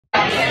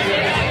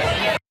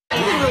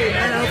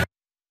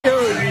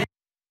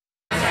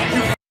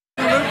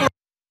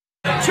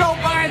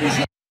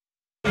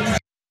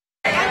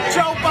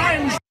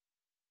Biden's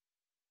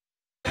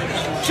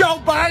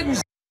Joe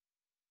Biden's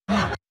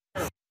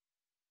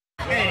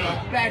hey,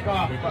 back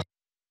off.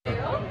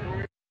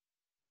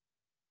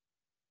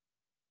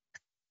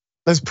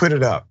 Let's put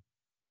it up.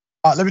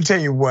 Let me tell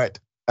you what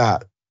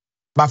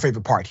my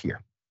favorite part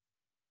here.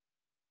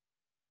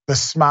 The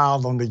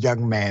smile on the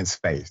young man's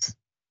face.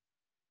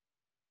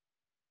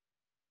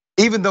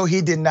 Even though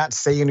he did not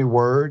say any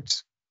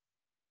words,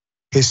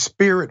 his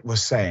spirit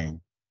was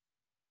saying,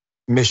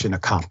 mission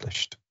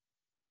accomplished.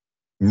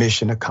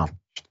 Mission accomplished.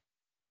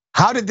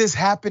 How did this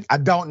happen? I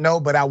don't know,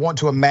 but I want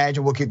to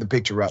imagine, we'll keep the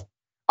picture up.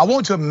 I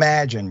want to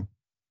imagine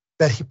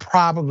that he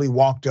probably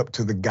walked up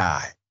to the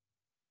guy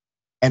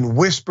and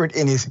whispered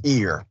in his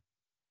ear,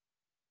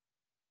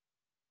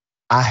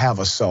 I have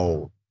a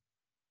soul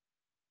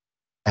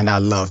and I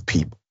love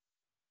people.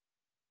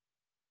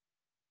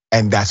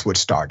 And that's what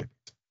started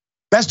it.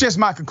 That's just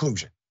my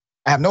conclusion.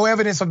 I have no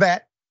evidence of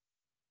that.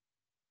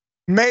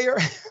 Mayor,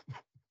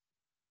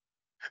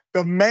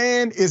 the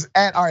man is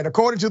at, all right,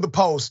 according to the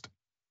Post,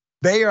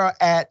 they are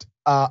at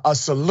a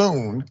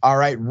saloon, all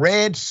right,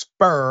 Red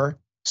Spur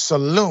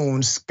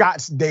Saloon,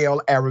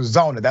 Scottsdale,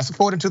 Arizona. That's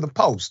according to the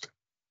Post.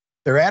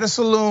 They're at a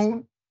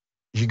saloon.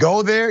 You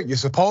go there, you're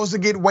supposed to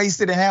get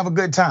wasted and have a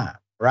good time,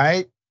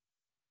 right?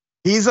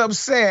 He's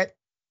upset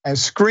and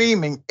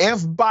screaming, F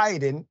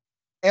Biden,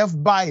 F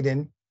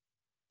Biden.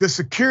 The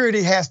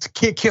security has to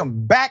kick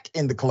him back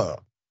in the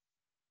club.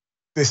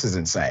 This is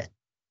insane.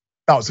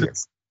 Thoughts here?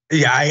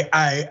 Yeah,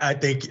 I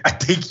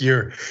think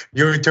your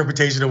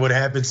interpretation of what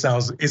happened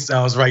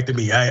sounds right to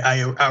me.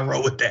 I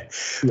roll with that.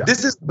 Yeah.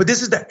 This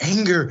is the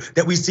anger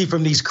that we see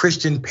from these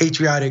Christian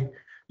patriotic,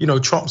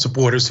 Trump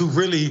supporters who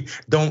really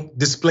don't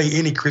display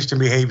any Christian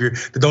behavior,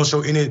 that don't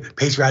show any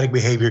patriotic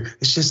behavior.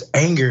 It's just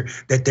anger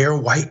that their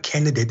white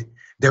candidate,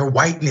 their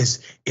whiteness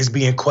is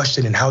being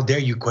questioned, and how dare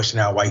you question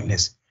our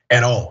whiteness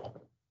at all?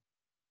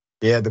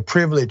 Yeah, the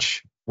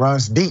privilege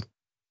runs deep,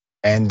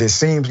 and it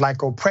seems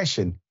like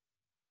oppression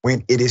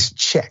when it is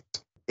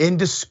checked.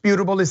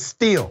 Indisputable is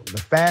still the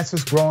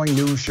fastest growing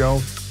news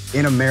show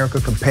in America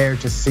compared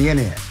to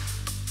CNN,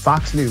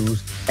 Fox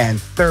News,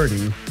 and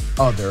 30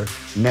 other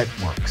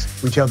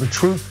networks. We tell the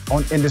truth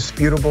on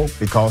Indisputable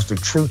because the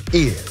truth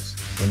is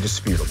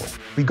indisputable.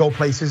 We go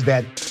places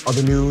that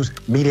other news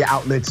media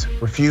outlets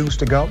refuse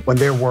to go. When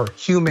there were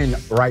human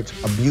rights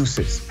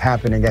abuses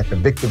happening at the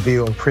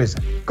Victorville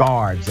prison,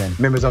 guards and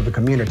members of the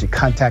community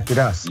contacted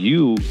us.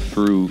 You,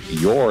 through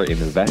your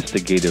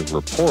investigative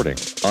reporting,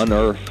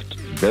 unearthed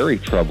very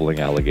troubling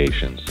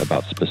allegations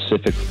about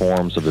specific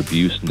forms of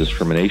abuse and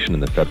discrimination in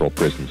the federal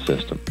prison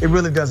system. It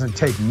really doesn't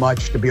take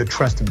much to be a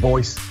trusted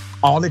voice.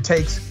 All it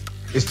takes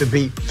is to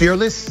be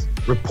fearless,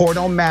 report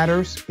on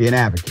matters, be an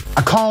advocate.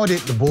 I called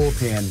it the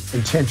bullpen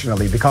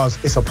intentionally because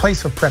it's a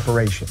place of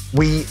preparation.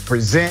 We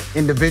present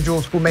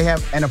individuals who may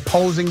have an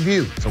opposing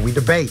view, so we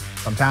debate.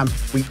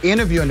 Sometimes we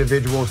interview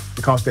individuals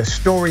because their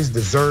stories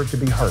deserve to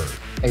be heard.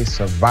 A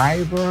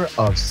survivor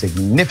of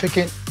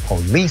significant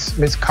police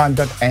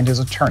misconduct and his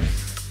attorney.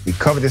 We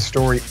covered this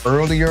story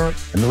earlier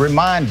and to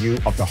remind you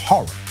of the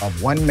horror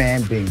of one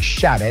man being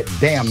shot at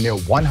damn near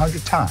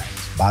 100 times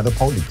by the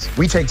police.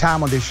 We take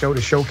time on this show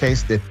to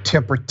showcase the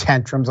temper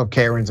tantrums of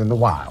Karens in the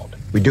wild.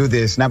 We do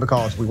this not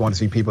because we want to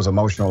see people's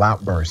emotional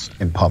outbursts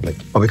in public,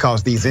 but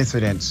because these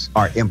incidents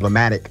are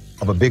emblematic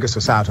of a bigger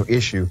societal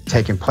issue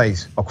taking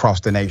place across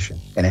the nation,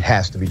 and it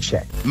has to be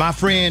checked. My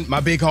friend,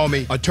 my big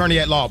homie, attorney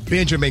at law,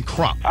 Benjamin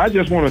Crump. I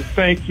just want to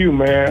thank you,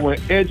 man. When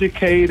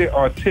educated,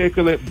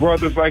 articulate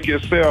brothers like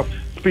yourself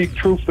speak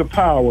truth to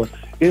power,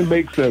 it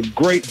makes a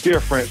great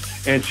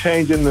difference in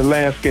changing the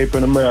landscape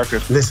in America.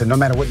 Listen, no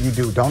matter what you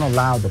do, don't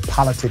allow the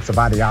politics of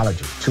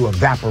ideology to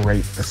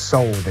evaporate the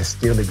soul that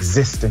still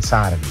exists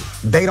inside of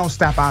you. They don't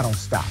stop, I don't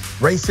stop.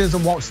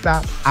 Racism won't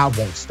stop, I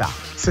won't stop.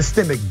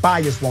 Systemic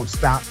bias won't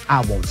stop,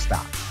 I won't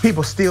stop.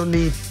 People still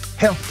need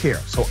health care,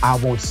 so I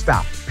won't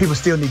stop. People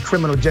still need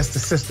criminal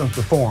justice systems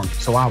reform,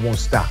 so I won't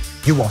stop.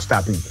 You won't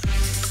stop either.